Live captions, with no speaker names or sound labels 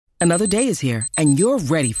Another day is here, and you're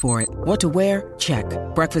ready for it. What to wear? Check.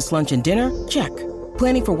 Breakfast, lunch, and dinner? Check.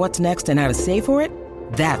 Planning for what's next and how to save for it?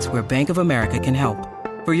 That's where Bank of America can help.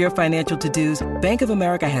 For your financial to-dos, Bank of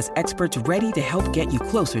America has experts ready to help get you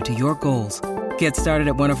closer to your goals. Get started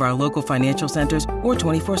at one of our local financial centers or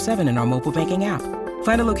 24/7 in our mobile banking app.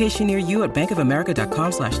 Find a location near you at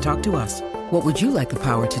bankofamerica.com/talktous. What would you like the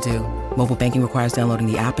power to do? Mobile banking requires downloading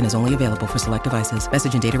the app and is only available for select devices.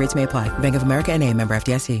 Message and data rates may apply. Bank of America N.A., member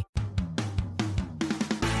FDIC.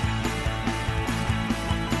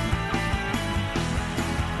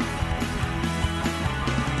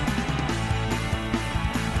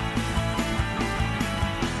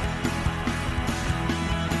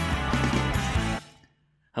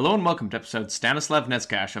 Hello and welcome to episode Stanislav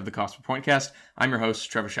Netzcash of the Cost Per Pointcast. I'm your host,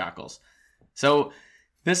 Trevor Shackles. So,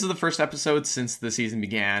 this is the first episode since the season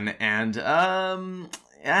began, and it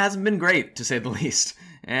hasn't been great, to say the least.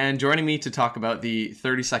 And joining me to talk about the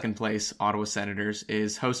 32nd place Ottawa Senators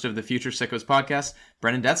is host of the Future Sickos podcast,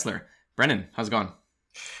 Brennan Detzler. Brennan, how's it going?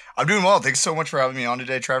 I'm doing well. Thanks so much for having me on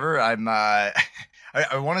today, Trevor. I'm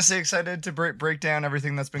I want to say excited to break down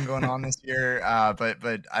everything that's been going on this year,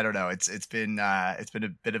 but I don't know. It's been a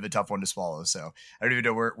bit of a tough one to swallow. So I don't even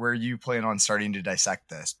know where you plan on starting to dissect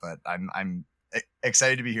this, but I'm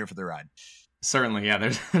excited to be here for the ride. Certainly, yeah.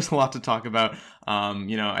 There's a lot to talk about.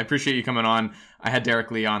 I appreciate you coming on. I had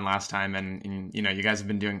Derek Lee on last time, and you guys have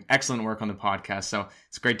been doing excellent work on the podcast. So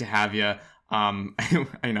it's great to have you.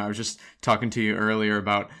 I was just talking to you earlier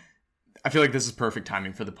about. I feel like this is perfect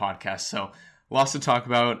timing for the podcast. So. Lots to talk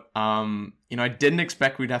about. I didn't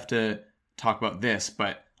expect we'd have to talk about this,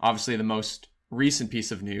 but obviously the most recent piece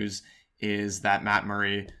of news is that Matt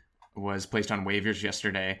Murray was placed on waivers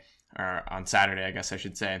yesterday, or on Saturday, I guess I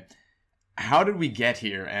should say. How did we get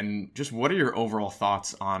here? And just what are your overall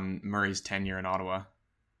thoughts on Murray's tenure in Ottawa?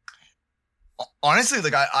 Honestly,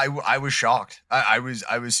 like I was shocked. I was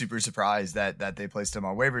super surprised that they placed him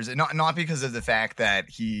on waivers, and not because of the fact that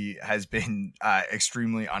he has been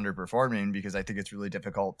extremely underperforming, because I think it's really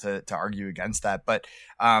difficult to argue against that, but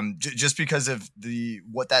just because of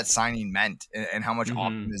what that signing meant and how much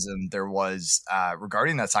optimism there was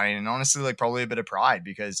regarding that signing, and honestly, like probably a bit of pride,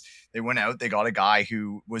 because they went out, they got a guy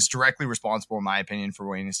who was directly responsible, in my opinion, for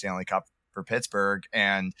winning the Stanley Cup for Pittsburgh,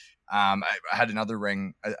 and I had another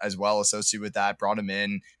ring as well associated with that, brought him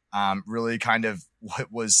in, really kind of what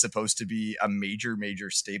was supposed to be a major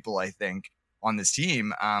staple, I think, on this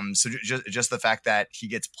team. So just the fact that he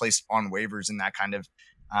gets placed on waivers in that kind of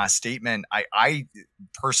statement, I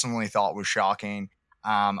personally thought was shocking.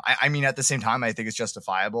 I mean, at the same time, I think it's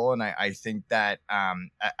justifiable. And I think that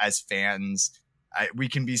as fans, we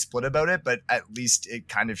can be split about it, but at least it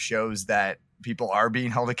kind of shows that people are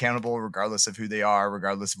being held accountable regardless of who they are,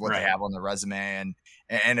 regardless of what they have on their resume.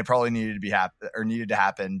 And it probably needed to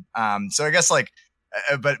happen. So I guess but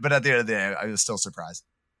at the end of the day, I was still surprised.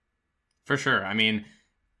 For sure. I mean,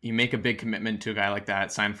 you make a big commitment to a guy like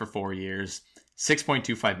that, signed for 4 years,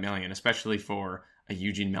 $6.25 million, especially for a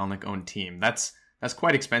Eugene Melnyk owned team. That's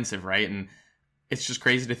quite expensive, right? And it's just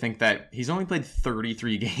crazy to think that he's only played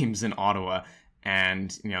 33 games in Ottawa,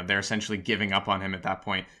 and they're essentially giving up on him at that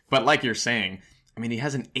point. But like you're saying, I mean, he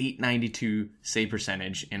has an .892 save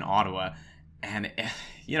percentage in Ottawa, and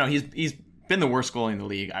he's been the worst goalie in the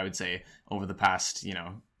league, I would say, over the past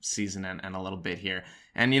season and a little bit here.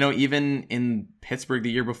 And even in Pittsburgh the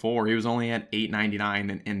year before, he was only at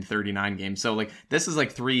 .899 in 39 games. So like this is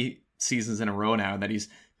like 3 seasons in a row now that he's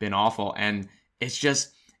been awful, and it's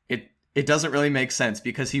just it doesn't really make sense,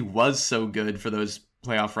 because he was so good for those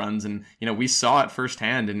playoff runs, and we saw it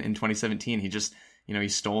firsthand in 2017. He just he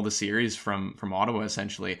stole the series from Ottawa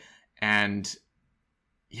essentially. And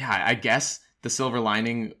yeah, I guess the silver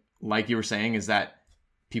lining, like you were saying, is that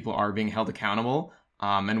people are being held accountable,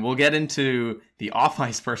 and we'll get into the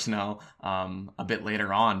off-ice personnel a bit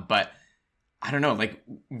later on, but I don't know, like,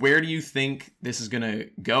 where do you think this is gonna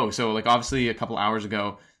go? So like, obviously a couple hours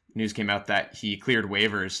ago news came out that he cleared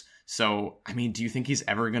waivers. So I mean, do you think he's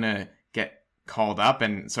ever gonna get called up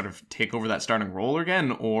and sort of take over that starting role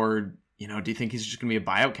again? Or, do you think he's just going to be a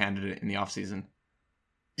buyout candidate in the offseason?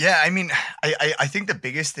 Yeah, I mean, I think the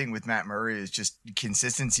biggest thing with Matt Murray is just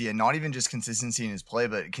consistency, and not even just consistency in his play,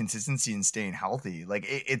 but consistency in staying healthy. Like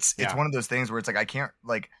it's one of those things where it's like, I can't,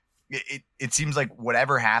 like, it seems like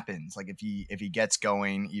whatever happens, like if he gets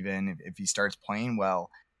going, even if he starts playing well,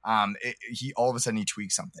 he all of a sudden he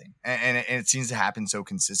tweaks something, and it seems to happen so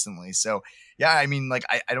consistently. So yeah, I mean, like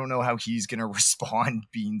I don't know how he's gonna respond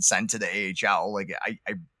being sent to the AHL. Like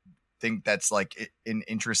think that's like an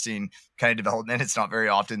interesting kind of development. It's not very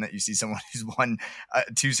often that you see someone who's won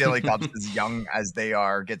 2 Stanley Cups as young as they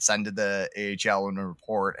are get sent to the AHL and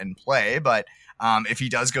report and play. But if he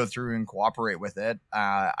does go through and cooperate with it,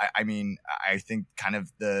 I mean, I think kind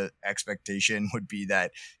of the expectation would be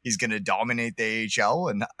that he's going to dominate the AHL,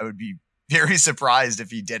 and I would be very surprised if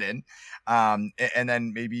he didn't. And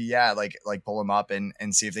then maybe, like pull him up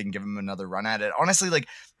and see if they can give him another run at it. Honestly, like,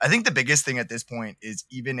 I think the biggest thing at this point is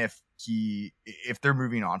even if they're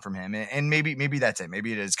moving on from him, and maybe that's it.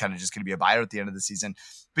 Maybe it is kind of just going to be a buyout at the end of the season,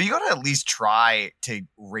 but you got to at least try to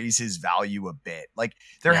raise his value a bit. Like,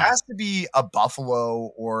 there has to be a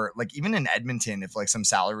Buffalo or like even in Edmonton, if like some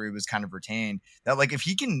salary was kind of retained, that like if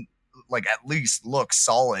he can like at least look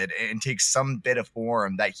solid and take some bit of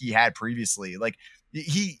form that he had previously, like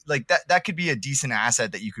he like that could be a decent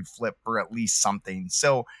asset that you could flip for at least something.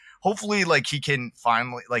 So hopefully like he can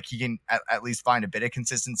finally like he can at least find a bit of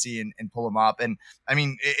consistency and pull him up. And I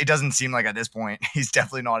mean, it doesn't seem like at this point he's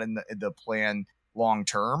definitely not in the plan long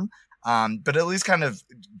term, but at least kind of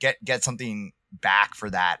get something back for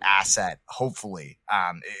that asset, hopefully,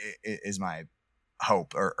 is my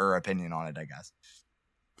hope or opinion on it, I guess.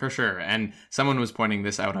 For sure. And someone was pointing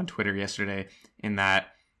this out on Twitter yesterday in that,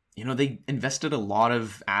 you know, they invested a lot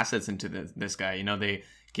of assets into this guy. You know, they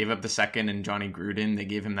gave up the second in Johnny Gruden. They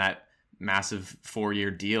gave him that massive 4-year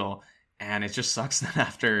deal. And it just sucks that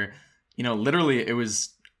after, you know, literally it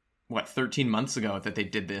was, 13 months ago that they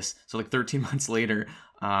did this. So like 13 months later,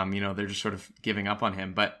 you know, they're just sort of giving up on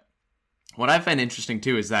him. But what I find interesting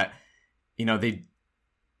too is that, you know, they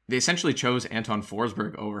essentially chose Anton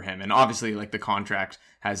Forsberg over him. And obviously like the contract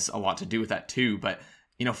has a lot to do with that too. But,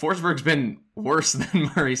 you know, Forsberg's been worse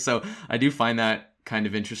than Murray. So I do find that kind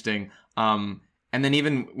of interesting. And then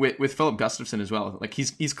even with Philip Gustafsson as well, like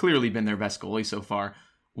he's clearly been their best goalie so far.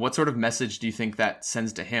 What sort of message do you think that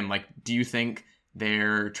sends to him? Like, do you think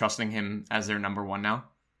they're trusting him as their number one now?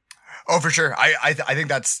 Oh, for sure. I think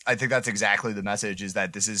that's exactly the message, is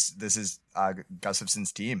that this is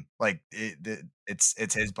Gustafsson's team. Like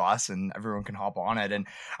it's his bus and everyone can hop on it. And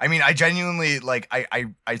I mean, I genuinely like,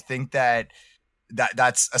 I think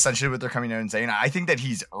that's essentially what they're coming out and saying. I think that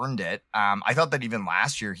he's earned it. I thought that even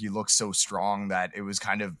last year he looked so strong that it was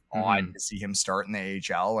kind of odd to see him start in the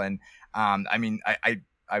AHL. And I mean,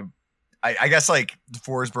 I guess like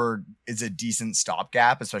Forsberg is a decent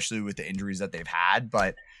stopgap, especially with the injuries that they've had.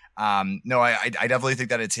 But no, I definitely think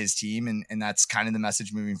that it's his team, and that's kind of the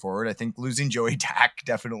message moving forward. I think losing Joey Dack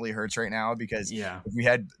definitely hurts right now, because if we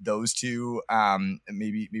had those two,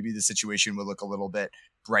 maybe the situation would look a little bit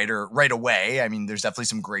brighter right away. I mean, there's definitely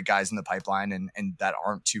some great guys in the pipeline and that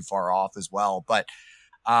aren't too far off as well. But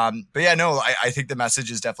yeah, no, I think the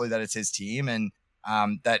message is definitely that it's his team, and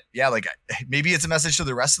that, like maybe it's a message to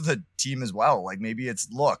the rest of the team as well. Like maybe it's,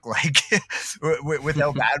 look, like with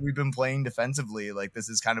how bad we've been playing defensively, like this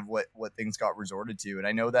is kind of what things got resorted to. And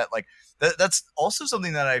I know that like that's also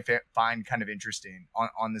something that I find kind of interesting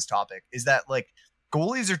on this topic, is that like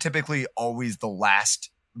goalies are typically always the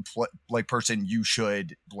last person you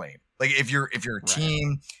should blame. Like if you're a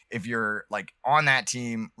team, if you're like on that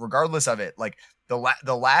team, regardless of it, like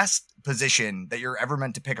the last position that you're ever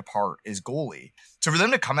meant to pick apart is goalie. So for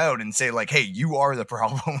them to come out and say like, hey, you are the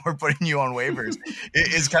problem, we're putting you on waivers,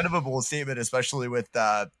 is kind of a bold statement, especially with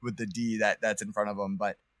the D that's in front of them.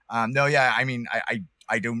 But no, yeah, I mean,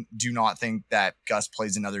 I do not think that Gus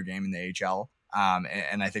plays another game in the AHL.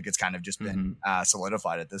 And I think it's kind of just been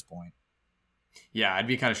solidified at this point. Yeah, I'd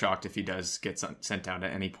be kind of shocked if he does get sent down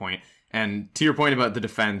at any point. And to your point about the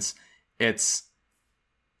defense, the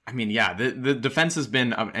defense has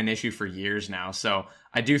been an issue for years now. So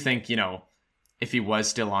I do think, you know, if he was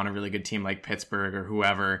still on a really good team like Pittsburgh or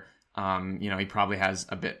whoever, you know, he probably has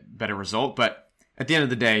a bit better result. But at the end of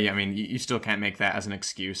the day, I mean, you still can't make that as an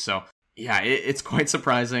excuse. So yeah, it's quite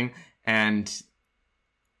surprising. And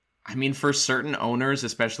I mean, for certain owners,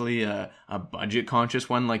 especially a budget conscious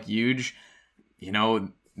one like Huge, you know,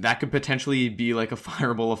 that could potentially be like a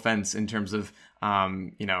fireable offense in terms of,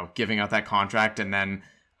 you know, giving out that contract and then,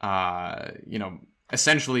 you know,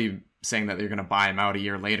 essentially saying that they're going to buy him out a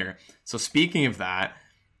year later. So speaking of that,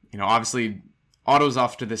 you know, obviously Otto's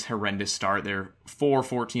off to this horrendous start. They're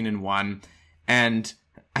 4-14-1. And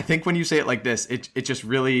I think when you say it like this, it just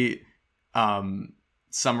really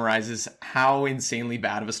summarizes how insanely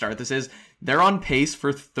bad of a start this is. They're on pace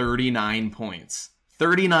for 39 points.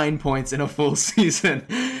 39 points in a full season.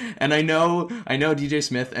 And I know DJ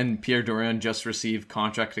Smith and Pierre Dorion just received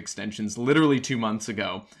contract extensions literally 2 months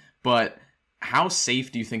ago, but how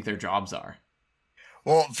safe do you think their jobs are?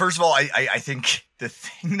 Well, first of all, I think the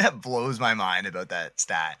thing that blows my mind about that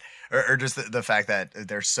stat, or just the fact that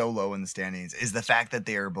they're so low in the standings, is the fact that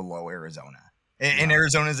they are below Arizona. And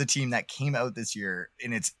Arizona is a team that came out this year,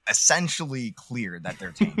 and it's essentially clear that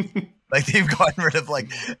they're tanking. Like, they've gotten rid of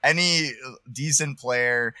like any decent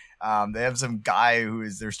player. They have some guy who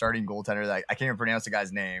is their starting goaltender that I can't even pronounce the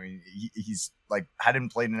guy's name. He's like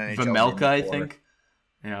hadn't played in an NHL. Vejmelka, I think.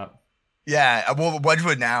 Yeah. Yeah, well,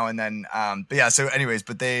 Wedgwood now, and then, but yeah. So, anyways,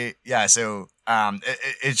 but they, yeah. So,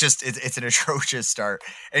 it's just it's an atrocious start,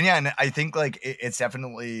 and yeah, and I think like it's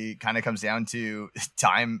definitely kind of comes down to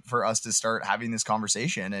time for us to start having this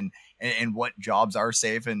conversation, and what jobs are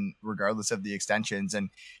safe, and regardless of the extensions,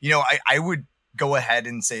 and I would go ahead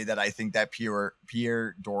and say that I think that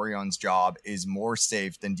Pierre Dorion's job is more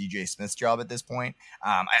safe than DJ Smith's job at this point.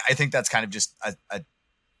 I think that's kind of just a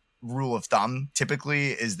rule of thumb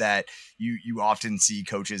typically, is that you often see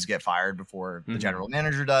coaches get fired before the general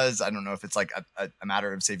manager does. I don't know if it's like a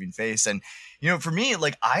matter of saving face. And, for me,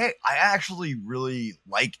 like I actually really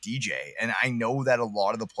like DJ, and I know that a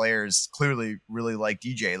lot of the players clearly really like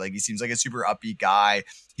DJ. Like, he seems like a super upbeat guy.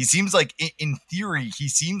 He seems like, in theory, he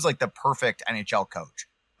seems like the perfect NHL coach.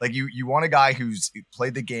 Like, you want a guy who's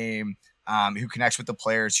played the game, who connects with the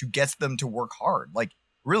players, who gets them to work hard. Like,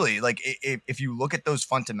 really, like if you look at those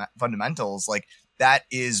fundamentals, like that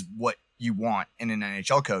is what you want in an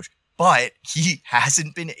NHL coach. But he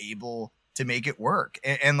hasn't been able to make it work.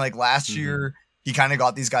 And like last year, he kind of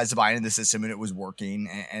got these guys to buy into the system, and it was working.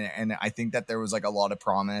 And I think that there was like a lot of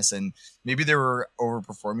promise, and maybe they were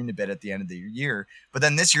overperforming a bit at the end of the year. But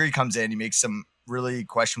then this year he comes in, he makes some really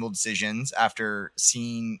questionable decisions after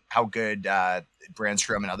seeing how good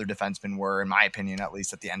Brandstrom and other defensemen were, in my opinion, at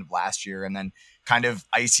least at the end of last year. And then kind of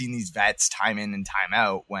icing these vets time in and time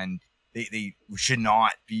out when they should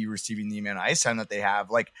not be receiving the amount of ice time that they have.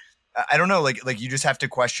 Like, I don't know, like you just have to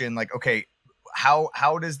question, like, okay,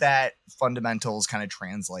 how does that fundamentals kind of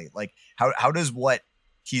translate? Like, how does what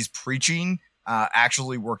he's preaching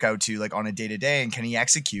actually work out to, like, on a day-to-day, and can he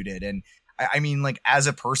execute it? And I mean, like, as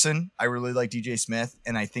a person, I really like DJ Smith,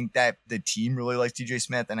 and I think that the team really likes DJ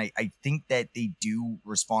Smith, and I think that they do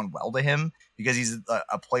respond well to him because he's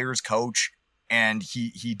a player's coach. And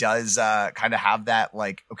he does kind of have that,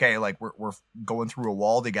 like, okay, like we're going through a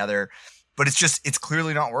wall together, but it's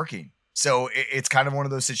clearly not working. So it's kind of one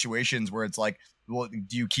of those situations where it's like, well,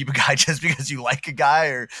 do you keep a guy just because you like a guy,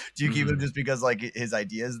 or do you keep him just because like his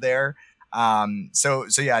idea is there? So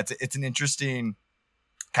yeah, it's an interesting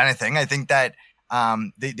kind of thing. I think that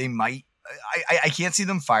they might. I can't see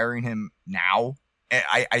them firing him now.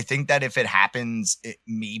 I think that if it happens, it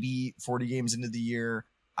maybe 40 games into the year.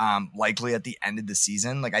 Likely at the end of the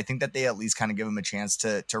season. Like, I think that they at least kind of give him a chance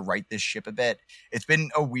to right this ship a bit. It's been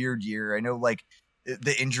a weird year. I know, like,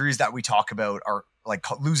 the injuries that we talk about are like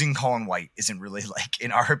losing Colin White isn't really, like,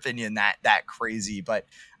 in our opinion, that crazy, but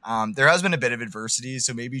there has been a bit of adversity.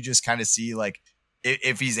 So maybe just kind of see, like,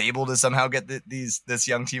 if he's able to somehow get this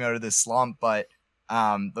young team out of this slump. But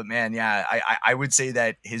man, yeah, I would say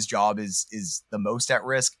that his job is the most at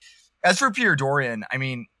risk. As for Pierre Dorion, I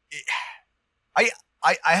mean,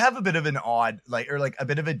 I have a bit of an odd, a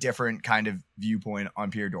bit of a different kind of viewpoint on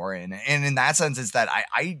Pierre Dorion. And in that sense, it's that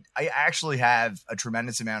I actually have a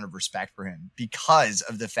tremendous amount of respect for him because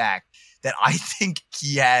of the fact that I think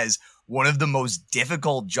he has one of the most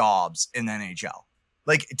difficult jobs in the NHL.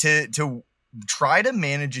 Like, to try to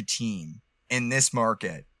manage a team in this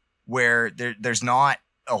market where there's not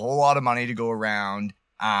a whole lot of money to go around.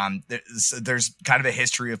 There's kind of a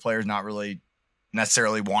history of players not really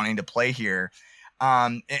necessarily wanting to play here.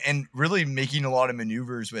 And really making a lot of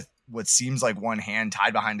maneuvers with what seems like one hand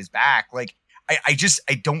tied behind his back. Like, I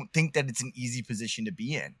don't think that it's an easy position to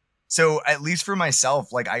be in. So at least for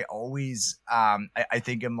myself, like, I always, I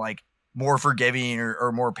think I'm like more forgiving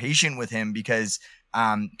or more patient with him because,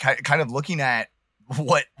 kind of looking at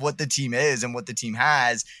what the team is and what the team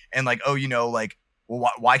has, and like, oh, like,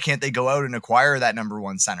 well, why can't they go out and acquire that number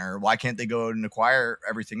one center? Why can't they go out and acquire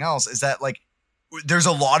everything else? Is that, like, there's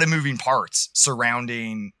a lot of moving parts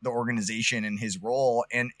surrounding the organization and his role.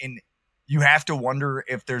 And you have to wonder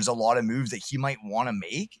if there's a lot of moves that he might want to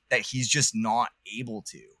make that he's just not able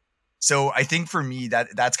to. So I think for me,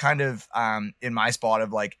 that's kind of in my spot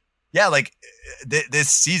of like, yeah, like this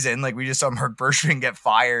season, like we just saw Mark Bergevin get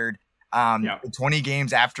fired 20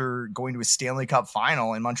 games after going to a Stanley Cup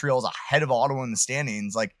final, and Montreal's ahead of Ottawa in the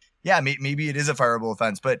standings. Like, yeah, maybe it is a fireable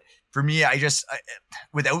offense, but for me, I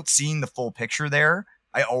without seeing the full picture there,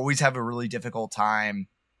 I always have a really difficult time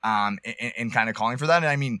in kind of calling for that. And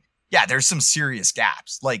I mean, yeah, there's some serious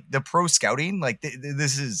gaps. Like the pro scouting, like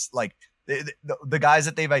this is like the guys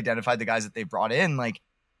that they've identified, the guys that they've brought in, like,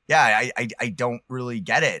 yeah, I don't really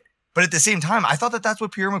get it. But at the same time, I thought that that's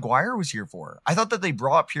what Pierre McGuire was here for. I thought that they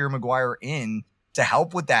brought Pierre McGuire in to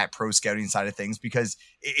help with that pro scouting side of things, because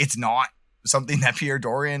it's not something that Pierre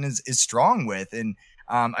Dorion is strong with. And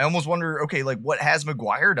I almost wonder, okay, like, what has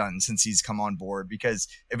McGuire done since he's come on board? Because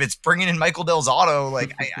if it's bringing in Michael Del Zotto,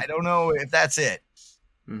 like, I don't know if that's it.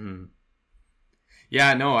 Mm-hmm.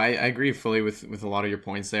 Yeah, no, I agree fully with a lot of your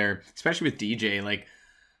points there, especially with DJ. Like,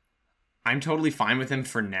 I'm totally fine with him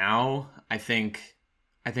for now. I think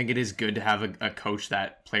it is good to have a coach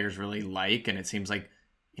that players really like, and it seems like,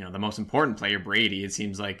 you know, the most important player, Brady, it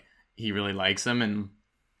seems like he really likes him, and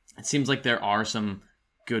it seems like there are some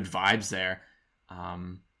good vibes there.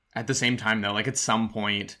 At the same time, though, like, at some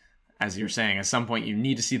point, as you're saying, at some point you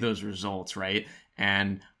need to see those results, right?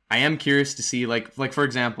 And I am curious to see, like for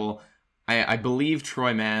example, I believe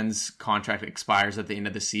Troy Mann's contract expires at the end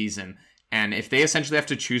of the season, and if they essentially have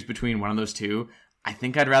to choose between one of those two, I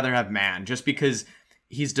think I'd rather have Mann, just because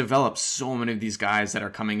he's developed so many of these guys that are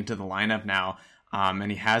coming into the lineup now, and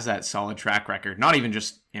he has that solid track record, not even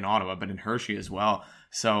just in Ottawa, but in Hershey as well.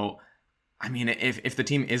 So, I mean, if the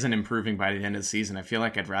team isn't improving by the end of the season, I feel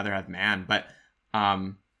like I'd rather have Mann. But,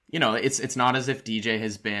 you know, it's not as if DJ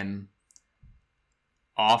has been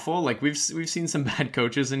awful. Like, we've seen some bad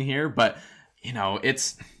coaches in here, but, you know,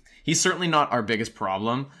 he's certainly not our biggest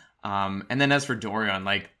problem. And then as for Dorion,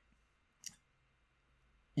 like,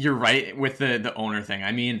 you're right with the owner thing.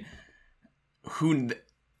 I mean,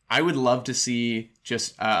 I would love to see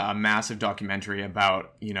just a massive documentary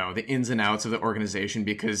about, you know, the ins and outs of the organization,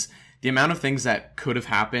 because the amount of things that could have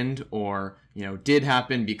happened or, you know, did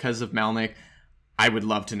happen because of Melnyk, I would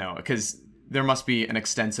love to know, because there must be an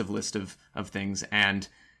extensive list of things. And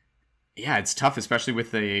yeah, it's tough, especially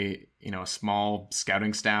with a small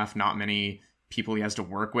scouting staff, not many people he has to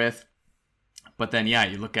work with. But then, yeah,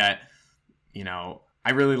 you look at, you know,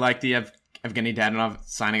 I really liked the Evgeny Dadonov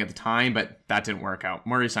signing at the time, but that didn't work out.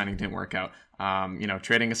 Murray signing didn't work out. You know,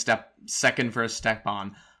 trading a second for a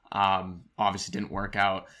Stepan obviously didn't work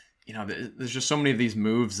out. You know, there's just so many of these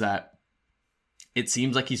moves that it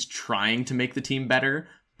seems like he's trying to make the team better,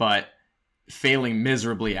 but failing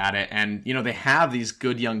miserably at it. And, you know, they have these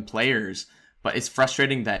good young players, but it's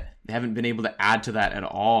frustrating that they haven't been able to add to that at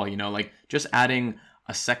all. You know, like just adding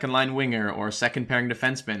a second line winger or a second pairing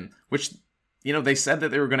defenseman, which, you know, they said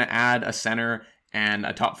that they were going to add a center and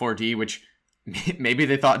a top 4D, which maybe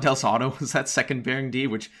they thought Del Zotto was that second pairing D,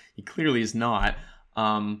 which he clearly is not.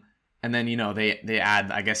 And then, you know, they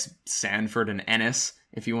add, I guess, Sanford and Ennis,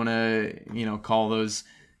 if you want to, you know, call those,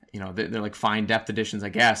 you know, they're like fine depth additions, I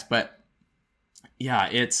guess. But yeah,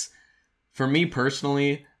 it's, for me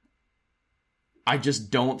personally, I just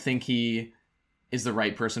don't think he is the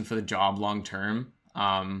right person for the job long term.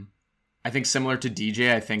 I think similar to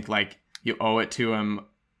DJ, I think like you owe it to him,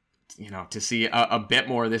 you know, to see a bit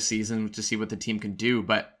more this season to see what the team can do.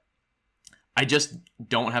 But I just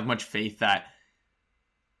don't have much faith that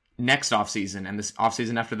next offseason and this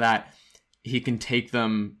offseason after that, he can take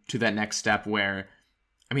them to that next step where,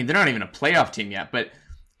 I mean, they're not even a playoff team yet, but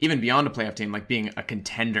even beyond a playoff team, like being a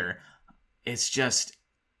contender, it's just,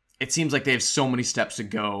 it seems like they have so many steps to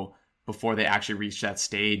go before they actually reach that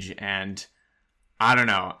stage. And I don't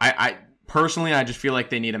know. I personally, I just feel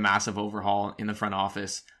like they need a massive overhaul in the front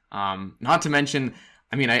office. Not to mention,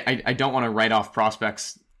 I mean, I don't want to write off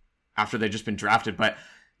prospects after they've just been drafted, but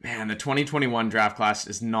man, the 2021 draft class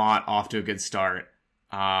is not off to a good start.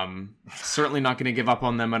 Certainly not going to give up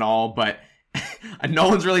on them at all, but no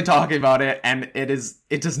one's really talking about it, and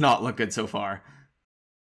it does not look good so far.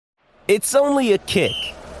 It's only a kick,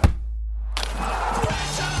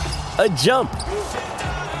 a jump,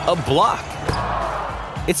 a block.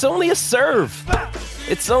 It's only a serve.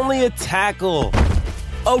 It's only a tackle,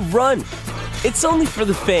 a run. It's only for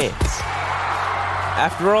the fans.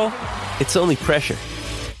 After all, it's only pressure.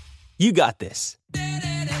 You got this.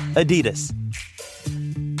 Adidas.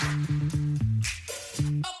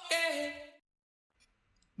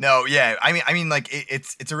 No, yeah. I mean, like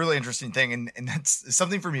it's a really interesting thing, and that's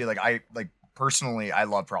something for me. Like personally, I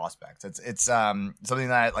love prospects. It's something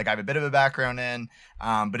that like I have a bit of a background in,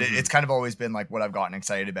 but it's kind of always been like what I've gotten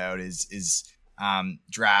excited about is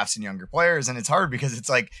drafts and younger players. And it's hard because it's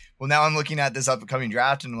like, well, now I'm looking at this upcoming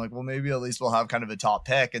draft and I'm like, well, maybe at least we'll have kind of a top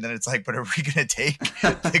pick. And then it's like, but are we going to take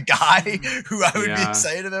the guy who I would be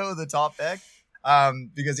excited about with the top pick?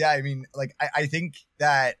 Because yeah, I mean, like, I think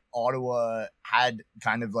that Ottawa had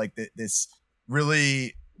kind of like this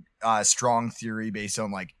really strong theory based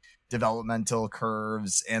on like developmental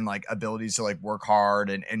curves and like abilities to like work hard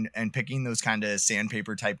and picking those kind of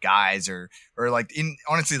sandpaper type guys or like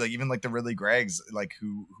honestly like even like the Ridley Greggs like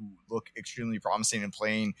who look extremely promising and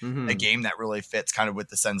playing a game that really fits kind of with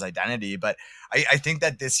the Sens identity. But I think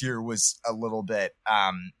that this year was a little bit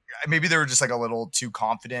maybe they were just like a little too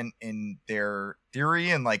confident in their theory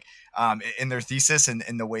and like in their thesis and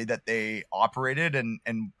in the way that they operated and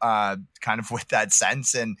kind of with that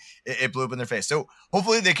sense, and it blew up in their face. So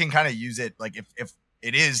hopefully they can kind of use it like if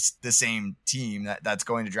it is the same team that's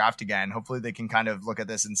going to draft again, hopefully they can kind of look at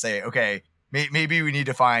this and say, okay, maybe we need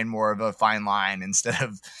to find more of a fine line instead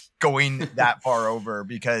of going that far over,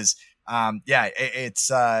 because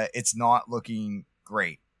it's not looking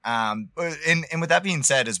great. And with that being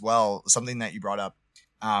said as well, something that you brought up,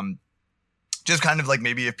 just kind of like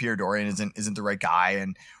maybe if Pierre Dorion isn't the right guy,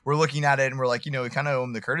 and we're looking at it and we're like, we kind of owe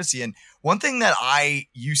him the courtesy. And one thing that I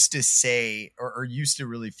used to say or used to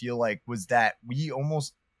really feel like was that we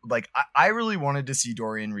almost like, I really wanted to see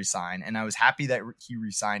Dorion resign, and I was happy that he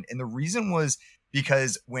resigned. And the reason was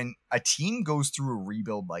because when a team goes through a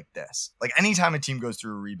rebuild like this, like anytime a team goes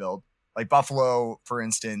through a rebuild, like Buffalo, for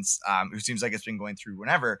instance, who seems like it's been going through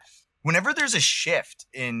whenever there's a shift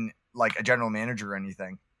in like a general manager or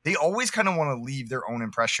anything, they always kind of want to leave their own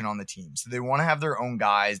impression on the team. So they want to have their own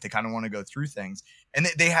guys. They kind of want to go through things, and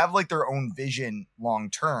they have like their own vision long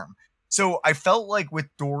term. So I felt like with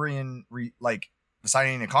Dorion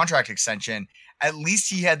signing a contract extension, at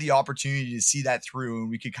least he had the opportunity to see that through, and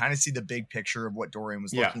we could kind of see the big picture of what Dorion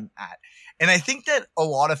was looking at. And I think that a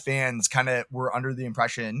lot of fans kind of were under the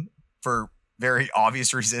impression, for very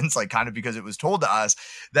obvious reasons, like kind of because it was told to us,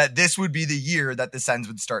 that this would be the year that the Sens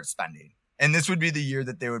would start spending. And this would be the year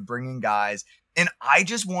that they would bring in guys. And I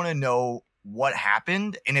just want to know what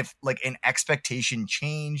happened, and if like an expectation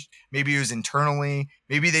changed. Maybe it was internally.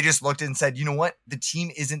 Maybe they just looked and said, you know what, the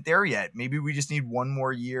team isn't there yet. Maybe we just need one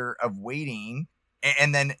more year of waiting,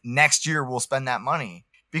 and then next year we'll spend that money.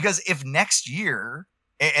 Because if next year,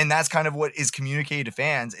 and that's kind of what is communicated to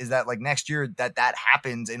fans, is that like next year that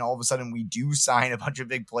happens, and all of a sudden we do sign a bunch of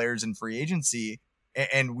big players in free agency,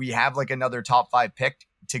 and we have like another top 5 pick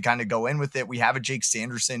to kind of go in with it. We have a Jake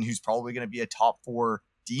Sanderson who's probably going to be a top 4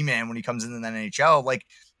 D-man when he comes into the NHL. Like,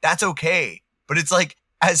 that's okay. But it's like,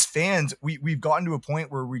 as fans, we've gotten to a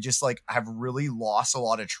point where we just like have really lost a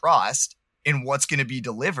lot of trust in what's going to be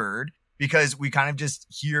delivered, because we kind of just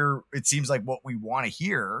hear, it seems like, what we want to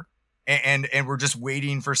hear. And we're just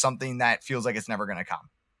waiting for something that feels like it's never going to come.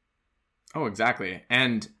 Oh, exactly.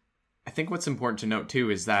 And I think what's important to note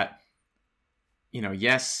too is that,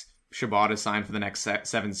 yes, Chabot is signed for the next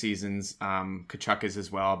 7 seasons. Tkachuk is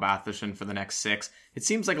as well. Batherson for the next 6. It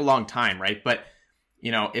seems like a long time, right? But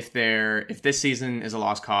if this season is a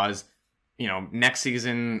lost cause, next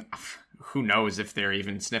season, who knows if they're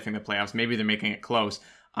even sniffing the playoffs? Maybe they're making it close.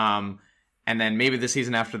 And then maybe the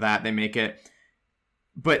season after that they make it.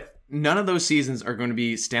 But none of those seasons are going to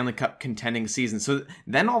be Stanley Cup contending seasons. So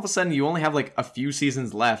then all of a sudden you only have like a few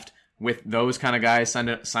seasons left with those kind of guys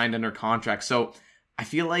signed under contract. So I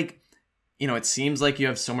feel like, it seems like you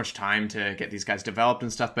have so much time to get these guys developed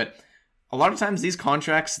and stuff, but a lot of times these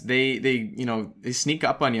contracts, they sneak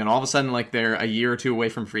up on you, and all of a sudden, like, they're a year or two away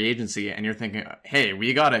from free agency, and you're thinking, hey,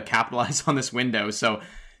 we got to capitalize on this window. So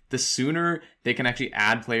the sooner they can actually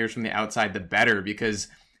add players from the outside, the better, because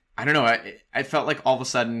I don't know, I felt like all of a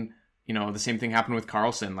sudden, the same thing happened with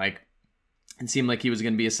Karlsson. Like, it seemed like he was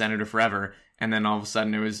going to be a Senator forever, and then all of a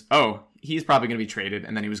sudden it was, oh, he's probably going to be traded,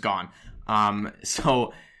 and then he was gone.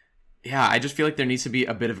 So yeah, I just feel like there needs to be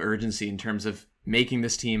a bit of urgency in terms of making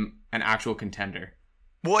this team an actual contender.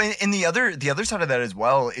 Well, and the other side of that as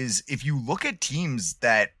well is, if you look at teams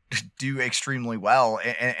that do extremely well,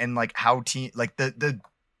 and like how the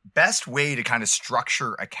best way to kind of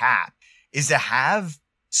structure a cap is to have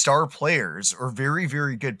star players or very,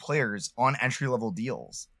 very good players on entry level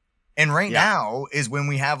deals. And right now is when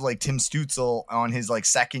we have like Tim Stützle on his like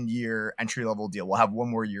 2nd year entry level deal. We'll have one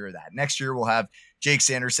more year of that. Next year we'll have Jake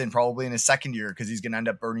Sanderson probably in his 2nd year, because he's going to end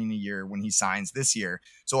up burning a year when he signs this year.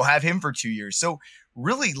 So we'll have him for 2 years. So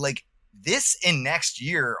really, like, this and next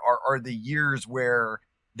year are the years where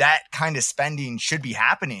that kind of spending should be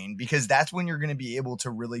happening, because that's when you're going to be able to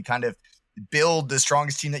really kind of build the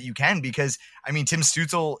strongest team that you can. Because I mean, Tim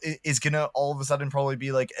Stützle is going to all of a sudden probably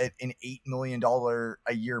be like an $8 million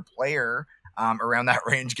a year player, around that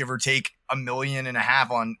range, give or take $1.5 million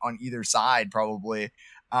on either side probably.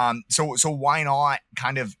 So why not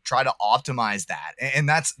kind of try to optimize that? And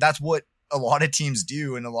that's what a lot of teams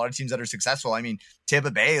do, and a lot of teams that are successful. I mean,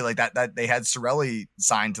 Tampa Bay, like that they had Cirelli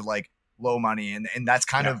signed to like low money, and that's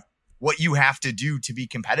kind of what you have to do to be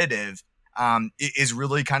competitive. is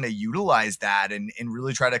really kind of utilize that and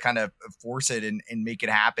really try to kind of force it and make it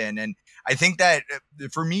happen. And I think that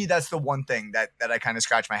for me, that's the one thing that I kind of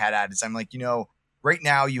scratch my head at is I'm like, right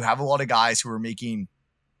now you have a lot of guys who are making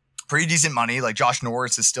pretty decent money. Like Josh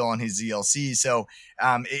Norris is still on his ZLC. So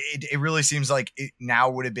it really seems like it now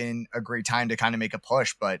would have been a great time to kind of make a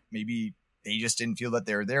push, but maybe they just didn't feel that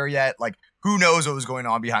they were there yet. Like who knows what was going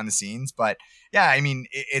on behind the scenes, but yeah, I mean,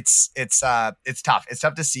 it's tough. It's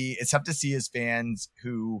tough to see. It's tough to see as fans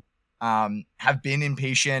who have been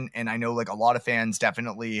impatient. And I know like a lot of fans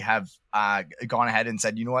definitely have gone ahead and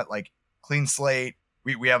said, you know what, like clean slate.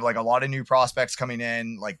 We have like a lot of new prospects coming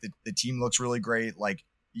in. Like the team looks really great. Like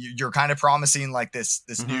you're kind of promising like this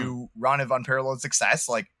new run of unparalleled success.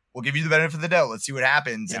 Like we'll give you the benefit of the doubt. Let's see what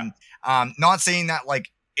happens. Yeah. And not saying that like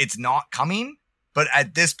it's not coming, but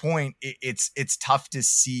at this point it's tough to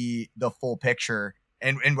see the full picture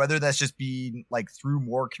and whether that's just being like through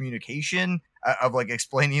more communication of like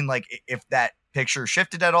explaining like if that picture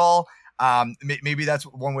shifted at all. Maybe that's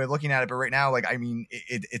one way of looking at it. But right now, like, I mean,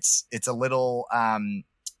 it's a little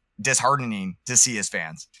disheartening to see as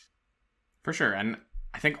fans. For sure. And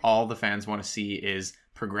I think all the fans want to see is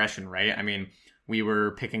progression, right? I mean, we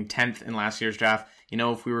were picking 10th in last year's draft.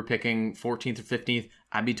 If we were picking 14th or 15th,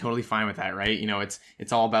 I'd be totally fine with that, right?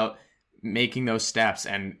 It's all about making those steps.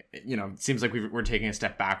 And, it seems like we're taking a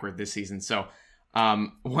step backward this season. So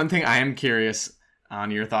one thing I am curious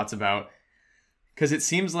on your thoughts about, because it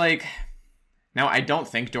seems like, now I don't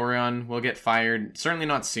think Dorion will get fired. Certainly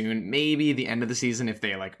not soon. Maybe the end of the season if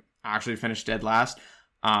they like actually finish dead last.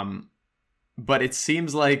 But it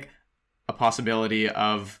seems like a possibility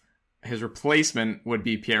of his replacement would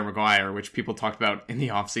be Pierre McGuire, which people talked about in the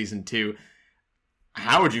offseason too.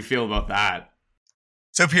 How would you feel about that?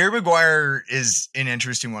 So Pierre McGuire is an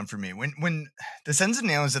interesting one for me. When the Sens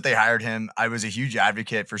announced that they hired him, I was a huge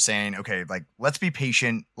advocate for saying, okay, like, let's be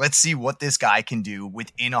patient. Let's see what this guy can do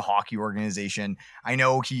within a hockey organization. I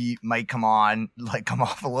know he might come off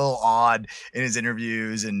a little odd in his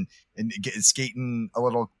interviews and getting a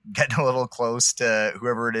little close to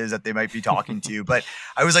whoever it is that they might be talking to. But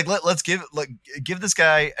I was like, let's give this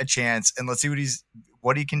guy a chance and let's see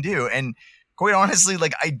what he can do. And quite honestly,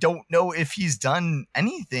 like, I don't know if he's done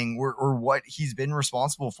anything or what he's been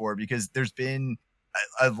responsible for, because there's been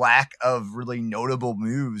a lack of really notable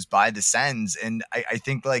moves by the Sens. And I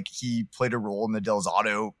think like he played a role in the Del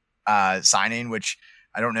Zotto signing, which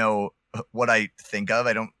I don't know what I think of.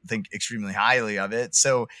 I don't think extremely highly of it.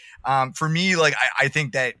 So for me, like, I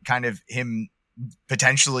think that kind of him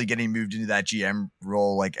potentially getting moved into that GM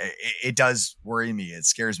role, like it does worry me. It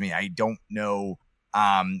scares me. I don't know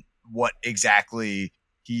what exactly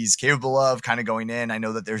he's capable of kind of going in. I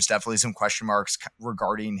know that there's definitely some question marks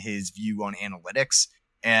regarding his view on analytics,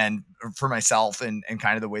 and for myself and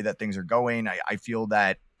kind of the way that things are going, I feel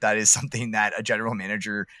that is something that a general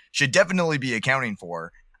manager should definitely be accounting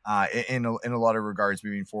for in a lot of regards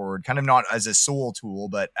moving forward, kind of not as a sole tool,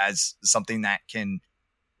 but as something that can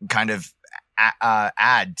kind of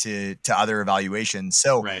add to other evaluations.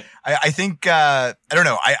 So right. I think, I don't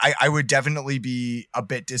know. I would definitely be a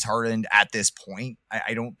bit disheartened at this point.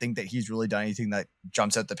 I don't think that he's really done anything that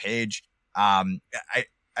jumps out the page. I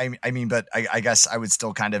mean, but I guess I would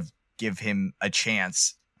still kind of give him a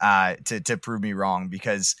chance to prove me wrong,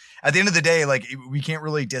 because at the end of the day, like, we can't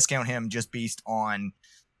really discount him just based on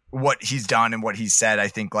what he's done and what he's said. I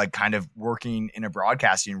think like kind of working in a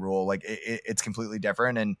broadcasting role, like it's completely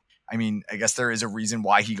different. And I mean, I guess there is a reason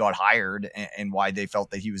why he got hired and why they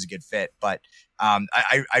felt that he was a good fit. But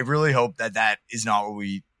I really hope that is not what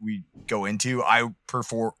we go into. I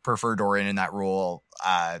prefer Dorion in that role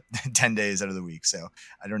 10 days out of the week. So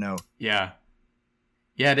I don't know. Yeah,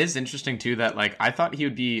 it is interesting too that, like, I thought he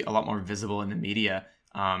would be a lot more visible in the media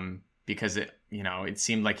because it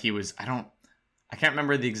seemed like he was, I can't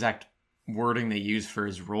remember the exact wording they used for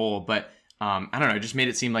his role, but I don't know. It just made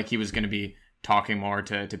it seem like he was going to be talking more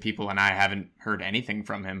to people, and I haven't heard anything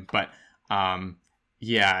from him. But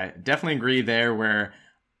yeah, definitely agree there, where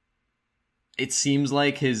it seems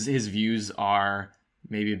like his views are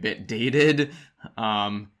maybe a bit dated.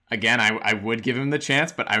 Again, I would give him the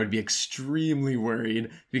chance, but I would be extremely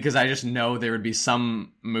worried, because I just know there would be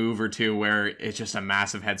some move or two where it's just a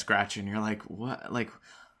massive head scratch and you're like, what? Like,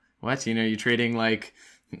 what? You're trading like,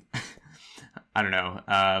 I don't know,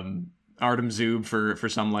 Artem Zub for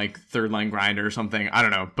some like third line grinder or something. I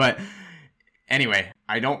don't know. But anyway,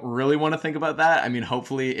 I don't really want to think about that. I mean,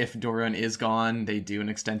 hopefully if Dorion is gone, they do an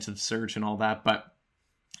extensive search and all that. But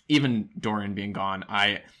even Dorion being gone,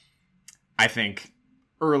 I think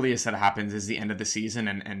earliest that happens is the end of the season.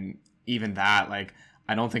 And even that, like,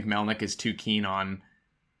 I don't think Melnyk is too keen on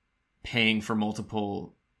paying for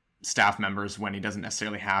multiple staff members when he doesn't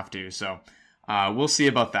necessarily have to. So we'll see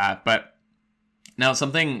about that. But now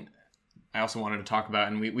something I also wanted to talk about,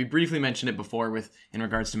 and we briefly mentioned it before in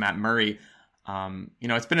regards to Matt Murray.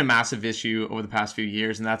 It's been a massive issue over the past few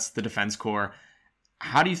years, and that's the defense core.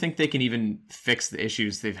 How do you think they can even fix the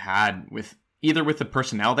issues they've had with either with the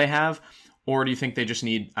personnel they have, or do you think they just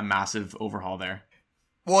need a massive overhaul there?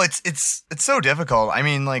 Well, it's so difficult. I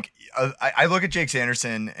mean, like I look at Jake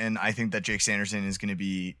Sanderson, and I think that Jake Sanderson is going to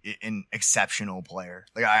be an exceptional player.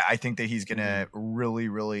 Like I think that he's going to really,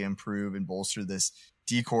 really improve and bolster this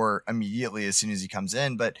D-core immediately as soon as he comes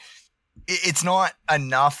in. But it's not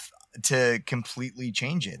enough to completely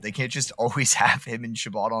change it. They can't just always have him and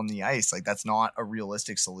Chabot on the ice. Like that's not a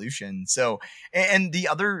realistic solution. So, and the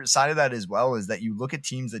other side of that as well is that you look at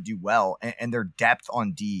teams that do well and their depth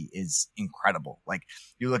on D is incredible. Like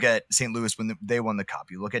you look at St. Louis when they won the cup,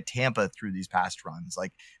 you look at Tampa through these past runs,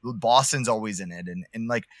 like Boston's always in it. And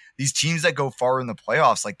like these teams that go far in the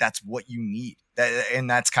playoffs, like that's what you need. And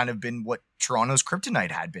that's kind of been what Toronto's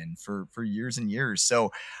kryptonite had been for years and years.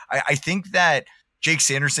 So I think that Jake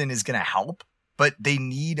Sanderson is going to help, but they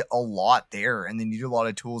need a lot there and they need a lot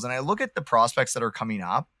of tools. And I look at the prospects that are coming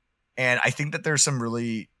up, and I think that there's some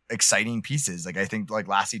really exciting pieces. Like I think like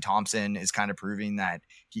Lassie Thompson is kind of proving that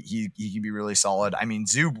he can be really solid. I mean,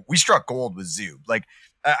 Zub, we struck gold with Zub. Like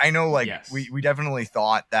I know like yes. we definitely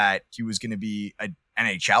thought that he was going to be an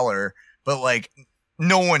NHLer, but like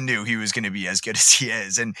no one knew he was going to be as good as he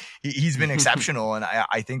is. And he's been exceptional. And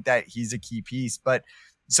I think that he's a key piece, but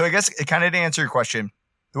so I guess it kind of to answer your question,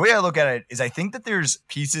 the way I look at it is I think that there's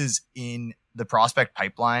pieces in the prospect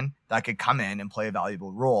pipeline that could come in and play a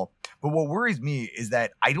valuable role. But what worries me is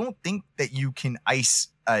that I don't think that you can ice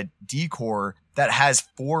a D-core that has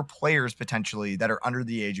 4 players potentially that are under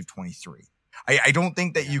the age of 23. I don't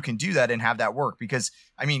think that you can do that and have that work because,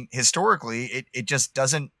 I mean, historically, it just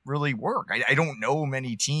doesn't really work. I don't know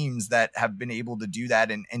many teams that have been able to do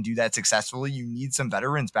that and do that successfully. You need some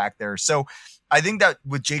veterans back there. So I think that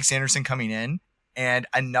with Jake Sanderson coming in and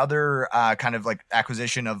another kind of like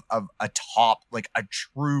acquisition of a top, like a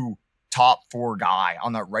true top 4 guy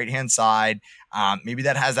on that right-hand side, maybe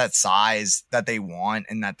that has that size that they want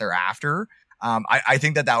and that they're after. I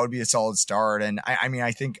think that would be a solid start. And I mean,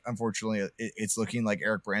 I think unfortunately it's looking like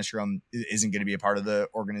Erik Brannstrom isn't going to be a part of the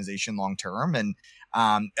organization long-term. And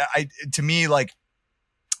to me, like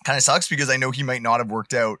kind of sucks because I know he might not have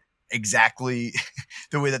worked out exactly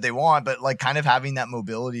the way that they want, but like kind of having that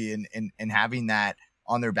mobility and having that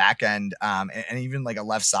on their back end, and even like a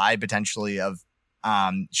left side potentially of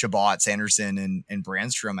Chabot, Sanderson, and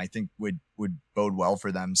Brannstrom, I think would bode well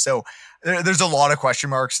for them. So there's a lot of question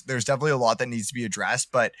marks. There's definitely a lot that needs to be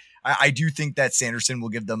addressed, but I do think that Sanderson will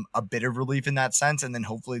give them a bit of relief in that sense. And then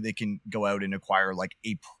hopefully they can go out and acquire like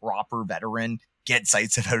a proper veteran, get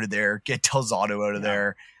Zaitsev out of there, get Del Zotto out of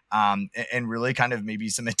there, and really kind of maybe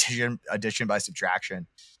some addition by subtraction.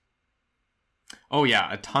 Oh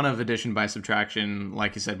yeah, a ton of addition by subtraction,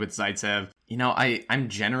 like you said, with Zaitsev. You know, I'm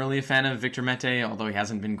generally a fan of Victor Mete, although he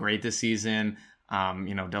hasn't been great this season.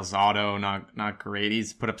 Del Zotto, not great.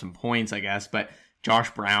 He's put up some points, I guess. But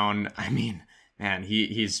Josh Brown, I mean, man,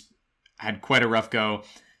 he's had quite a rough go.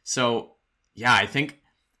 So yeah, I think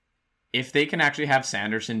if they can actually have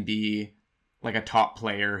Sanderson be like a top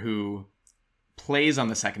player who plays on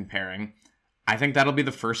the second pairing, I think that'll be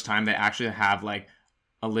the first time they actually have like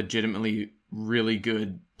a legitimately really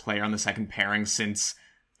good player on the second pairing since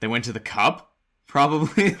they went to the Cup,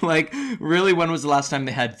 probably. Like, really, when was the last time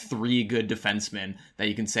they had 3 good defensemen that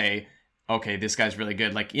you can say, okay, this guy's really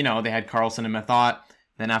good? Like, you know, they had Carlson and Methot.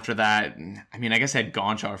 Then after that, I mean, I guess they had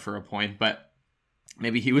Gonchar for a point, but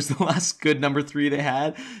maybe he was the last good number 3 they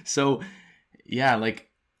had. So, yeah, like,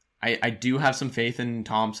 I do have some faith in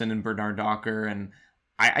Thompson and Bernard Docker, and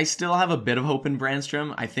I still have a bit of hope in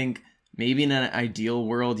Brannstrom. I think maybe in an ideal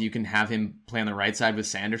world, you can have him play on the right side with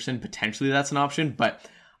Sanderson. Potentially that's an option, but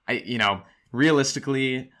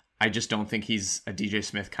realistically, I just don't think he's a DJ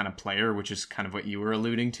Smith kind of player, which is kind of what you were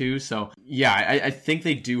alluding to. So yeah, I think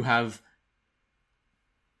they do have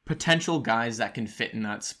potential guys that can fit in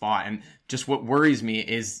that spot. And just what worries me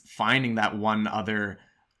is finding that one other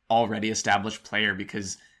already established player,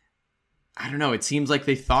 because I don't know, it seems like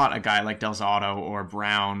they thought a guy like Del Zotto or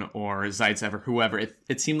Brown or Zaitsev or whoever,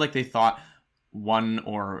 it seemed like they thought one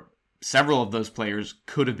or several of those players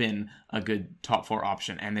could have been a good top 4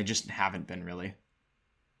 option, and they just haven't been really.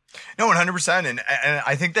 No, 100%. And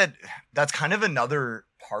I think that that's kind of another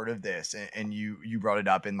part of this, and you brought it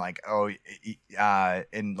up in like,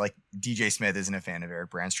 and like DJ Smith isn't a fan of Erik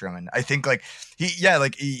Brannstrom, and I think like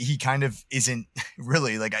he kind of isn't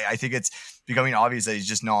really, like I think it's becoming obvious that he's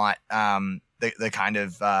just not the kind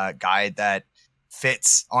of guy that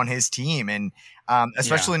fits on his team, and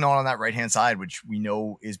especially not on that right hand side, which we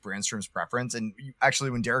know is Brannstrom's preference. And actually,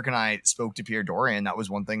 when Derek and I spoke to Pierre Dorion, that was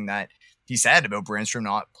one thing that he said about Brannstrom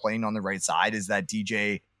not playing on the right side, is that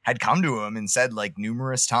DJ had come to him and said like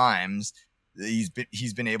numerous times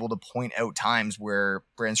he's been able to point out times where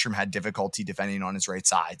Brannstrom had difficulty defending on his right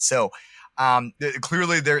side. So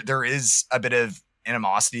clearly there is a bit of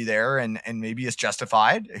animosity there, and maybe it's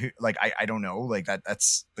justified. Like I don't know, like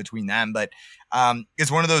that's between them, but it's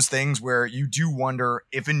one of those things where you do wonder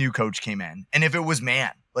if a new coach came in and if it was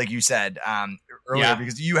Mann, like you said earlier,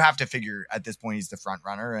 because you have to figure at this point he's the front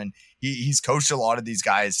runner, and he's coached a lot of these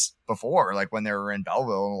guys before, like when they were in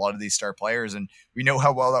Belleville, and a lot of these star players, and we know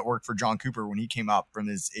how well that worked for John Cooper when he came up from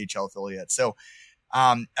his HL affiliate. So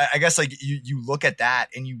I guess like you look at that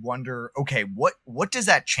and you wonder, okay, what does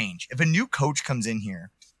that change if a new coach comes in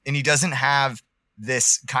here and he doesn't have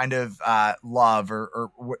this kind of love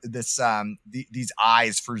or this these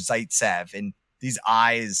eyes for Zaitsev and these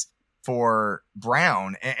eyes for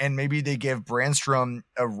Brown, and maybe they give Brannstrom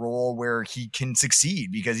a role where he can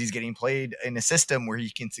succeed because he's getting played in a system where he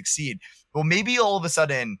can succeed. Well, maybe all of a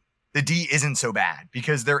sudden the D isn't so bad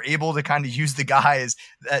because they're able to kind of use the guys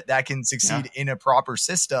that can succeed in a proper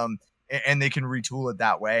system, and they can retool it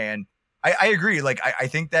that way. And I agree. Like, I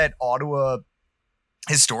think that Ottawa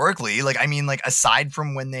historically, like, I mean, like aside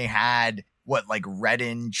from when they had like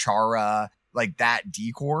Redden, Chara, like that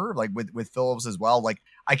decor, like with Phillips as well, like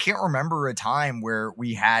I can't remember a time where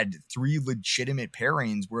we had three legitimate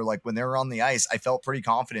pairings where like when they were on the ice, I felt pretty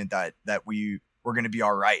confident that we were going to be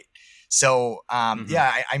all right. So,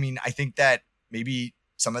 I mean, I think that maybe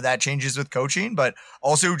some of that changes with coaching, but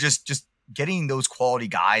also just getting those quality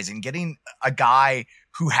guys and getting a guy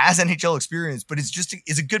who has NHL experience, but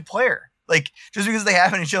is a good player. Like, just because they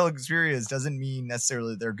have NHL experience doesn't mean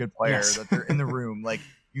necessarily they're a good player, that they're in the room. Like,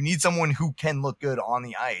 you need someone who can look good on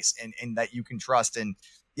the ice and that you can trust. And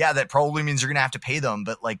yeah, that probably means you're going to have to pay them,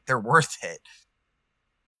 but like they're worth it.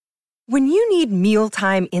 When you need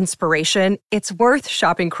mealtime inspiration, it's worth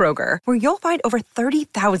shopping Kroger, where you'll find over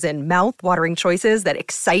 30,000 mouth-watering choices that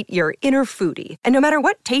excite your inner foodie. And no matter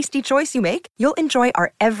what tasty choice you make, you'll enjoy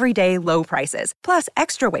our everyday low prices, plus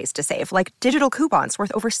extra ways to save, like digital coupons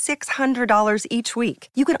worth over $600 each week.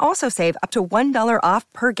 You can also save up to $1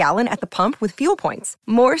 off per gallon at the pump with fuel points.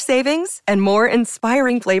 More savings and more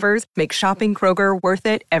inspiring flavors make shopping Kroger worth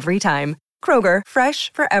it every time. Kroger,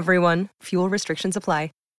 fresh for everyone. Fuel restrictions apply.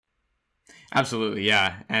 Absolutely,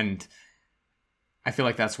 yeah. And I feel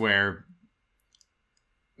like that's where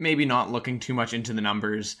maybe not looking too much into the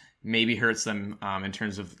numbers maybe hurts them in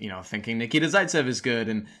terms of, thinking Nikita Zaitsev is good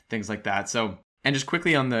and things like that. So, and just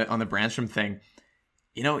quickly on the Brannstrom thing,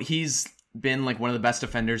 he's been like one of the best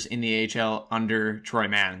defenders in the AHL under Troy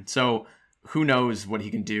Mann. So who knows what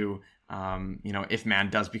he can do, if Mann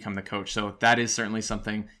does become the coach. So that is certainly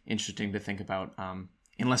something interesting to think about.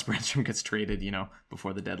 Unless Brannstrom gets traded,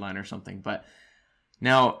 before the deadline or something. But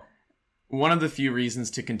now, one of the few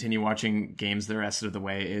reasons to continue watching games the rest of the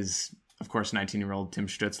way is, of course, 19-year-old Tim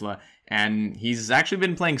Stützle. And he's actually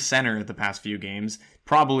been playing center the past few games,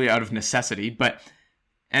 probably out of necessity.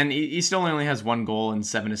 And he still only has 1 goal and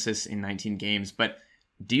 7 assists in 19 games. But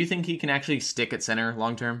do you think he can actually stick at center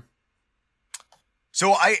long term?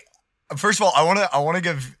 So first of all, I want to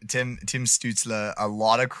give Tim Stützle a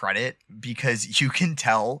lot of credit because you can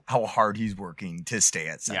tell how hard he's working to stay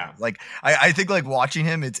at center. Yeah. Like I think like watching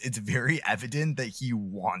him, it's very evident that he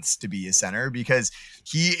wants to be a center because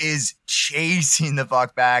he is chasing the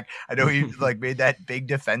puck back. I know he like made that big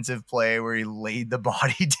defensive play where he laid the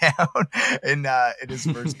body down in his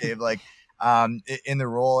first game, like in the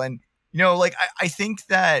role. And I think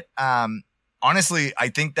that honestly, I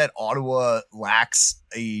think that Ottawa lacks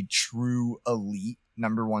a true elite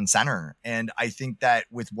number 1 center. And I think that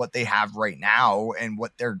with what they have right now and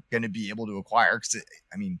what they're going to be able to acquire, because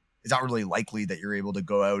it's not really likely that you're able to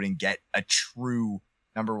go out and get a true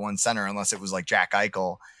number 1 center unless it was like Jack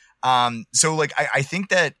Eichel. So like, I think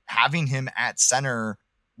that having him at center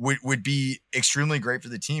would be extremely great for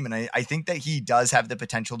the team. And I think that he does have the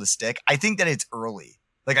potential to stick. I think that it's early.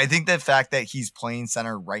 Like, I think the fact that he's playing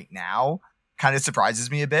center right now kind of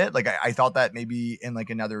surprises me a bit. Like I thought that maybe in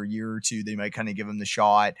like another year or two, they might kind of give him the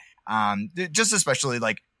shot. Just especially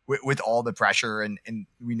like with all the pressure and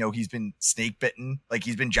we know he's been snake bitten. Like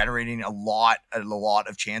he's been generating a lot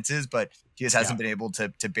of chances, but he just hasn't been able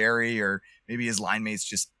to bury, or maybe his line mates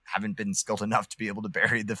just haven't been skilled enough to be able to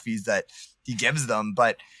bury the fees that he gives them.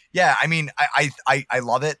 But yeah, I mean, I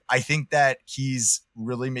love it. I think that he's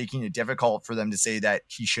really making it difficult for them to say that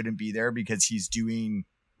he shouldn't be there because he's doing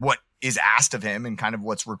what is asked of him and kind of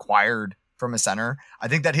what's required from a center. I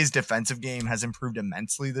think that his defensive game has improved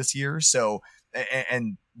immensely this year. So,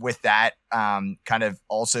 and with that, kind of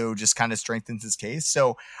also just kind of strengthens his case.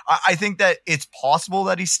 So I think that it's possible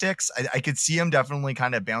that he sticks. I could see him definitely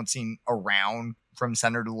kind of bouncing around from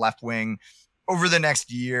center to left wing over the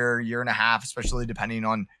next year and a half, especially depending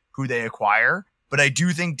on who they acquire. But I do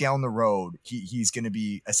think down the road, he's going to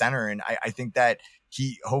be a center. And I think that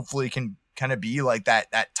he hopefully can kind of be like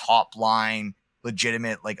that top line,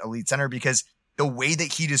 legitimate, like elite center, because the way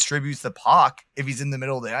that he distributes the puck, if he's in the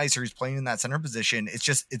middle of the ice or he's playing in that center position,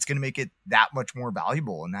 it's going to make it that much more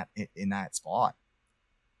valuable in that spot.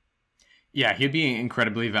 Yeah, he'd be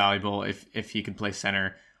incredibly valuable if he could play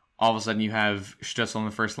center. All of a sudden you have Stützle on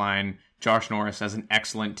the first line, Josh Norris as an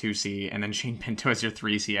excellent 2C, and then Shane Pinto as your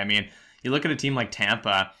 3C. I mean, you look at a team like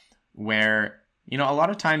Tampa where, a lot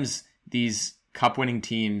of times these cup winning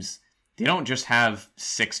teams, they don't just have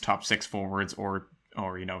 6 top 6 forwards or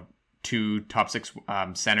 2 top 6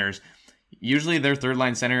 centers. Usually their third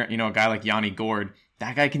line center, a guy like Yanni Gourde,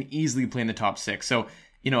 that guy can easily play in the top 6. So,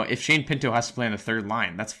 if Shane Pinto has to play on the third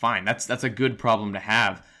line, that's fine. That's a good problem to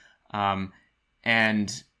have.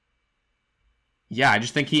 And yeah, I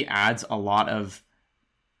just think he adds a lot of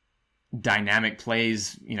dynamic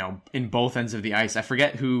plays, in both ends of the ice. I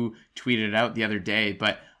forget who tweeted it out the other day,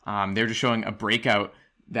 but they were just showing a breakout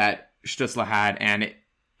that Stützle had, and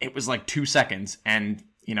it was like 2 seconds, and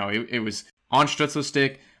it was on Stützle's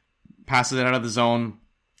stick, passes it out of the zone,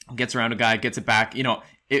 gets around a guy, gets it back.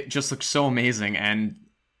 It just looks so amazing, and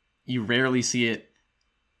you rarely see it.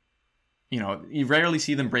 You rarely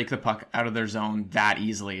see them break the puck out of their zone that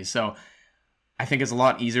easily. So I think it's a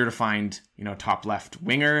lot easier to find, top left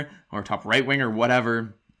winger or top right winger,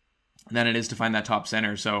 whatever, than it is to find that top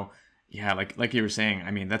center. So yeah, like you were saying,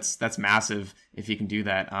 I mean, that's massive if he can do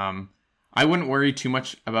that. I wouldn't worry too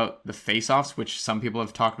much about the faceoffs, which some people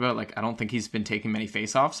have talked about. Like, I don't think he's been taking many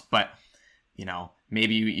faceoffs, but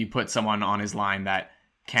maybe you put someone on his line that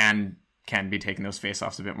can be taking those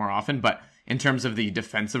faceoffs a bit more often. But in terms of the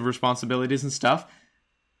defensive responsibilities and stuff,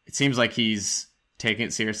 it seems like he's taking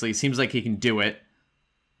it seriously. It seems like he can do it.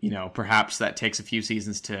 Perhaps that takes a few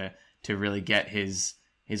seasons to really get his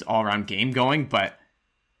all-around game going, but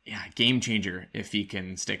yeah, game changer if he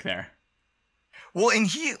can stick there. Well, and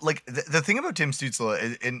he, like, the thing about Tim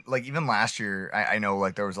Stützle, and like even last year, I know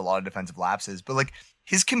like there was a lot of defensive lapses, but like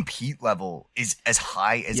his compete level is as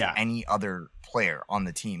high as any other player on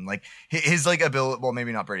the team. Like his like ability, well,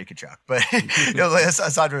 maybe not Brady Tkachuk, but like,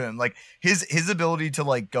 aside from him, like his ability to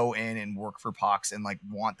like go in and work for pucks and like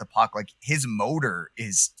want the puck, like his motor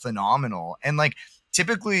is phenomenal. And like,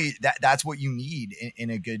 typically that's what you need in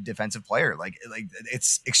a good defensive player. Like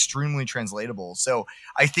it's extremely translatable. So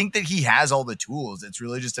I think that he has all the tools. It's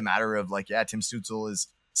really just a matter of like, yeah, Tim Stützle is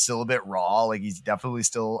still a bit raw. Like he's definitely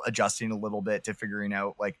still adjusting a little bit to figuring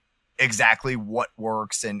out like exactly what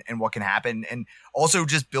works and what can happen. And also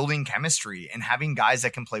just building chemistry and having guys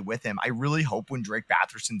that can play with him. I really hope when Drake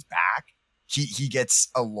Batherson's back, he gets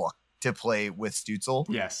a look to play with Stützle.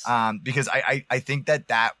 Yes. Because I think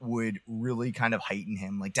that would really kind of heighten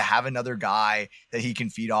him, like to have another guy that he can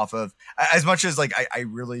feed off of. As much as like I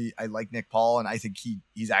like Nick Paul, and I think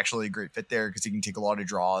he's actually a great fit there because he can take a lot of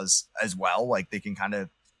draws as well. Like they can kind of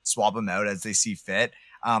swap him out as they see fit.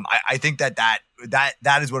 I think that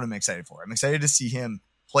is what I'm excited for. I'm excited to see him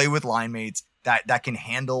play with line mates that can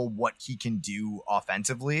handle what he can do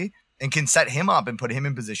offensively and can set him up and put him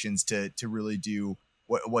in positions to really do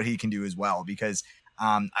what he can do as well, because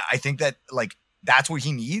I think that like that's what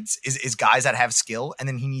he needs is guys that have skill, and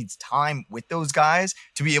then he needs time with those guys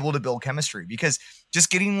to be able to build chemistry, because just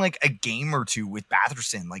getting like a game or two with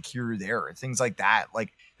Batherson, like here or there, things like that,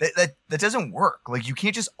 like that doesn't work. Like you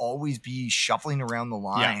can't just always be shuffling around the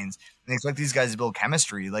lines and expect these guys to build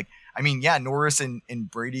chemistry. Like, I mean, yeah, Norris and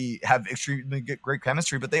Brady have extremely great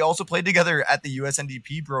chemistry, but they also played together at the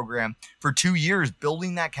USNDP program for 2 years,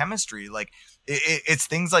 building that chemistry. Like it's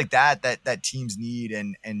things like that teams need.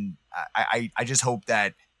 And I just hope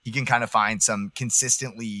that he can kind of find some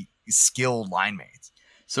consistently skilled line mates.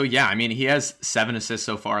 So yeah, I mean, he has 7 assists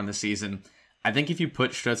so far in the season. I think if you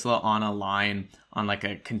put Stützle on a line on like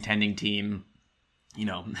a contending team,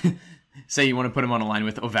 say you want to put him on a line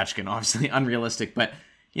with Ovechkin, obviously unrealistic, but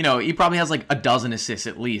he probably has like a dozen assists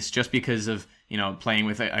at least, just because of, playing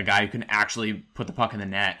with a guy who can actually put the puck in the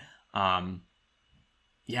net.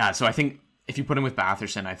 So I think if you put him with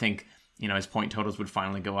Batherson, I think, his point totals would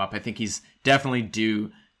finally go up. I think he's definitely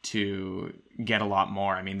due to get a lot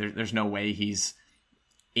more. I mean, there's no way he's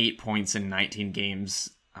 8 points in 19 games.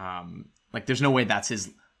 Like, there's no way that's his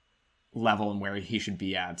level and where he should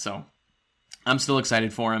be at. So I'm still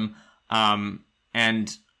excited for him.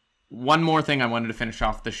 And one more thing I wanted to finish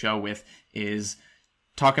off the show with is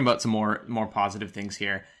talking about some more positive things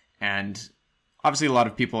here. And obviously a lot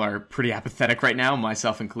of people are pretty apathetic right now,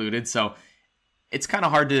 myself included. So it's kind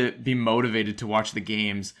of hard to be motivated to watch the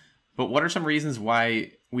games. But what are some reasons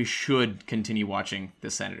why we should continue watching the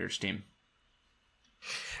Senators team?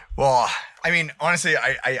 Well, I mean, honestly,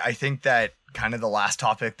 I think that kind of the last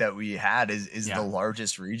topic that we had is the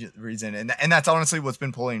largest reason. And that's honestly what's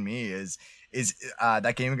been pulling me is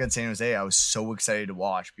that game against San Jose. I was so excited to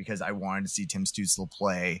watch because I wanted to see Tim Stützle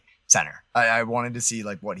play center. I wanted to see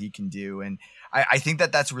like what he can do. And I think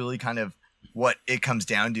that that's really kind of what it comes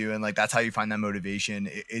down to. And like, that's how you find that motivation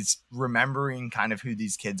is remembering kind of who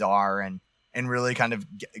these kids are and really kind of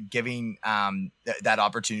giving that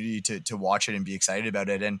opportunity to watch it and be excited about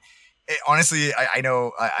it. And honestly, I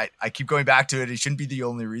know I keep going back to it. It shouldn't be the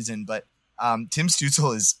only reason, but Tim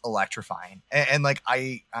Stützle is electrifying. And like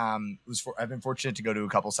I've been fortunate to go to a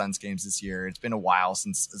couple Sens games this year. It's been a while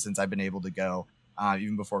since I've been able to go,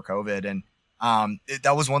 even before COVID. And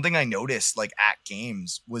that was one thing I noticed like at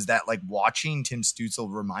games was that like watching Tim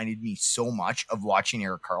Stützle reminded me so much of watching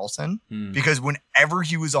Erik Karlsson because whenever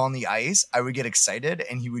he was on the ice, I would get excited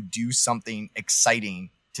and he would do something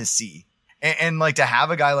exciting to see. And like to have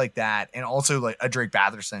a guy like that and also like a Drake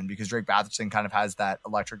Batherson, because Drake Batherson kind of has that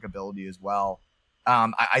electric ability as well.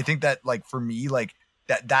 I think that like for me, like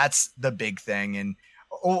that's the big thing. And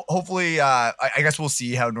hopefully, I guess we'll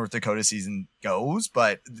see how North Dakota season goes.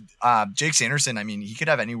 But Jake Sanderson, I mean, he could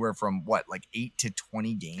have anywhere from like 8 to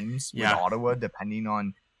 20 games with Ottawa, depending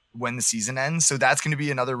on when the season ends. So that's going to be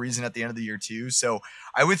another reason at the end of the year too. So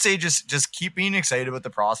I would say just keep being excited about the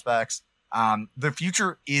prospects. The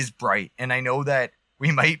future is bright. And I know that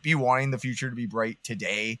we might be wanting the future to be bright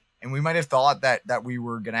today. And we might have thought that we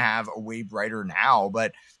were going to have a way brighter now,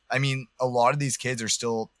 but I mean, a lot of these kids are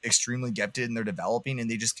still extremely gifted and they're developing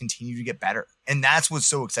and they just continue to get better. And that's what's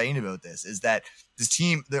so exciting about this is that this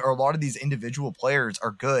team, there are a lot of these individual players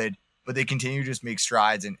are good, but they continue to just make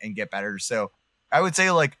strides and get better. So I would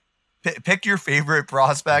say like pick your favorite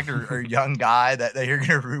prospect or young guy that you're going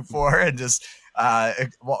to root for and just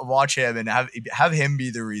watch him and have him be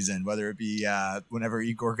the reason, whether it be whenever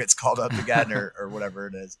Igor gets called up again or whatever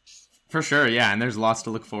it is. For sure. Yeah. And there's lots to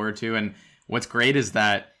look forward to. And what's great is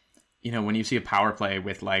that, you know, when you see a power play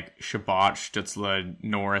with like Shabbat, Stützle,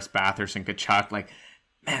 Norris, Batherson, Tkachuk, like,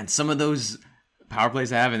 man, some of those power plays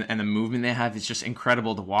they have and the movement they have is just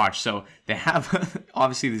incredible to watch. So they have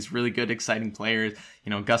obviously these really good, exciting players. You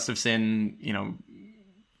know, Gustafsson, you know,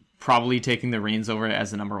 probably taking the reins over as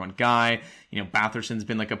the number one guy. You know, Batherson's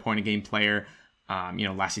been like a point of game player. You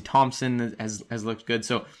know, Lassie Thompson has looked good.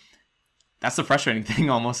 So that's the frustrating thing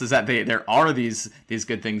almost is that there are these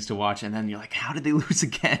good things to watch. And then you're like, how did they lose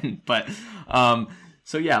again? But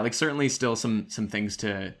so yeah, like certainly still some things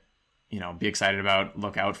to, you know, be excited about,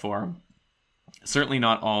 look out for. Certainly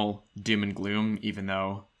not all doom and gloom, even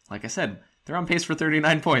though, like I said, they're on pace for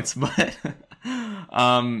 39 points. But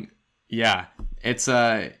yeah, it's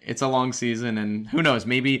a long season, and who knows?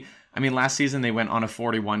 Maybe, I mean, last season they went on a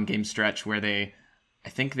 41 game stretch where I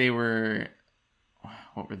think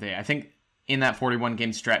in that 41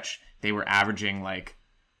 game stretch they were averaging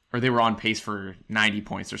they were on pace for 90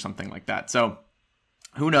 points or something like that. So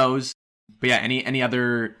who knows? But yeah, any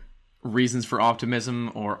other reasons for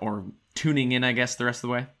optimism or tuning in, I guess, the rest of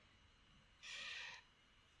the way?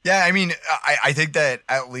 Yeah, I mean, I think that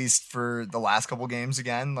at least for the last couple games,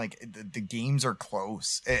 again, like the games are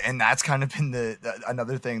close, and that's kind of been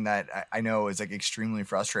another thing that I know is like extremely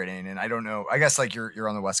frustrating. And I don't know, I guess like you're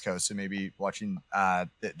on the West Coast, so maybe watching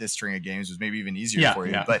this string of games was maybe even easier for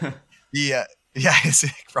you. Yeah. But it's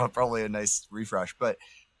probably a nice refresh. But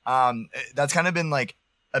that's kind of been like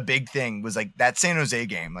a big thing was like that San Jose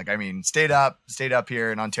game. Like, I mean, stayed up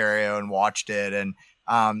here in Ontario and watched it, and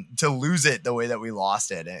to lose it the way that we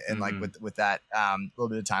lost it, and like with that little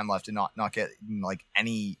bit of time left and not get like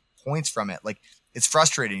any points from it, like it's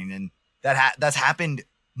frustrating. And that's happened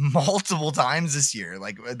multiple times this year.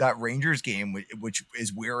 Like that Rangers game, which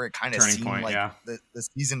is where it kind of seemed like the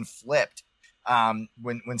season flipped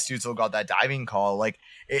when Stützle got that diving call. Like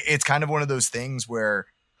it's kind of one of those things where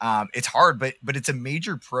it's hard, but it's a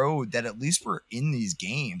major pro that at least we're in these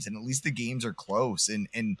games and at least the games are close.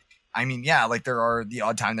 And I mean, yeah, like there are the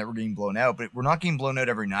odd time that we're getting blown out, but we're not getting blown out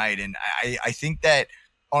every night. And I think that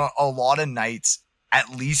on a lot of nights, at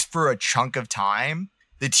least for a chunk of time,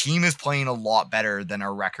 the team is playing a lot better than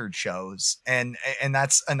our record shows. And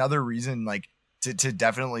that's another reason, like, to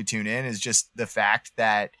definitely tune in, is just the fact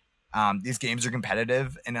that these games are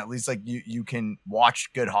competitive, and at least like you can watch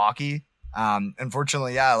good hockey.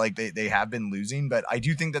 Unfortunately, yeah, like they have been losing, but I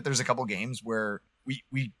do think that there's a couple games where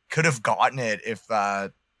we could have gotten it if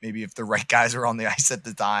maybe if the right guys are on the ice at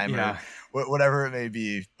the time, or whatever it may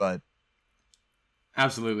be. But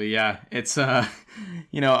absolutely, yeah, it's a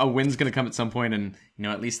win's going to come at some point, and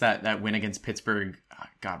at least that win against Pittsburgh,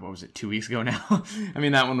 God, what was it, 2 weeks ago now? I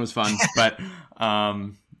mean, that one was fun, but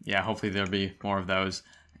hopefully there'll be more of those.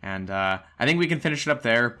 And I think we can finish it up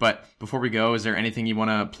there. But before we go, is there anything you want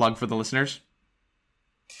to plug for the listeners?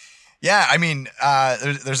 Yeah, I mean,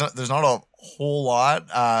 there's not a whole lot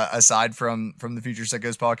aside from the Future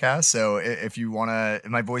Sickos podcast. So if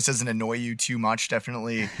my voice doesn't annoy you too much,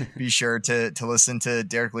 definitely be sure to listen to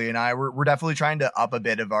Derek Lee and I. We're definitely trying to up a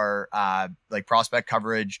bit of our prospect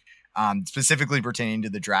coverage, specifically pertaining to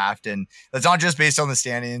the draft. And that's not just based on the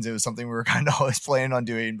standings. It was something we were kind of always planning on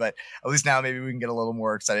doing, but at least now maybe we can get a little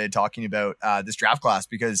more excited talking about this draft class,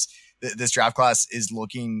 because this draft class is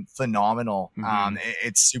looking phenomenal. Mm-hmm.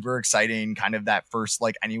 It's super exciting. Kind of that first,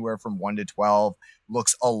 like, anywhere from 1 to 12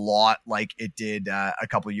 looks a lot like it did a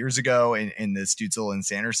couple years ago in the Stützle and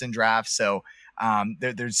Sanderson draft. So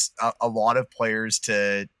there's a lot of players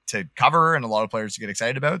to cover and a lot of players to get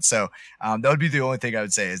excited about. So that would be the only thing I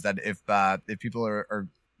would say, is that if people are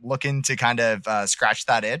looking to kind of scratch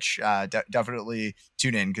that itch, definitely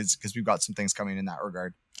tune in, because we've got some things coming in that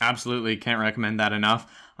regard. Absolutely. Can't recommend that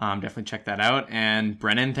enough. Definitely check that out. And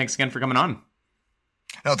Brennan, thanks again for coming on.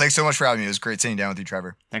 No, thanks so much for having me. It was great sitting down with you,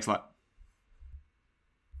 Trevor. Thanks a lot.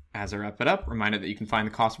 As I wrap it up, reminder that you can find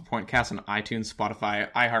the Cost Per Point cast on iTunes,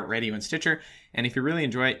 Spotify, iHeartRadio, and Stitcher. And if you really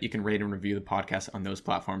enjoy it, you can rate and review the podcast on those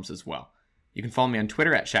platforms as well. You can follow me on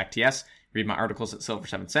Twitter at ShackTS, read my articles at Silver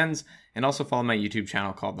 7 Sens, and also follow my YouTube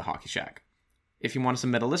channel called The Hockey Shack. If you want to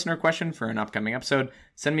submit a listener question for an upcoming episode,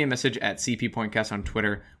 send me a message at CPPointcast on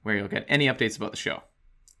Twitter, where you'll get any updates about the show.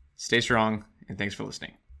 Stay strong, and thanks for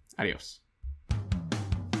listening. Adios.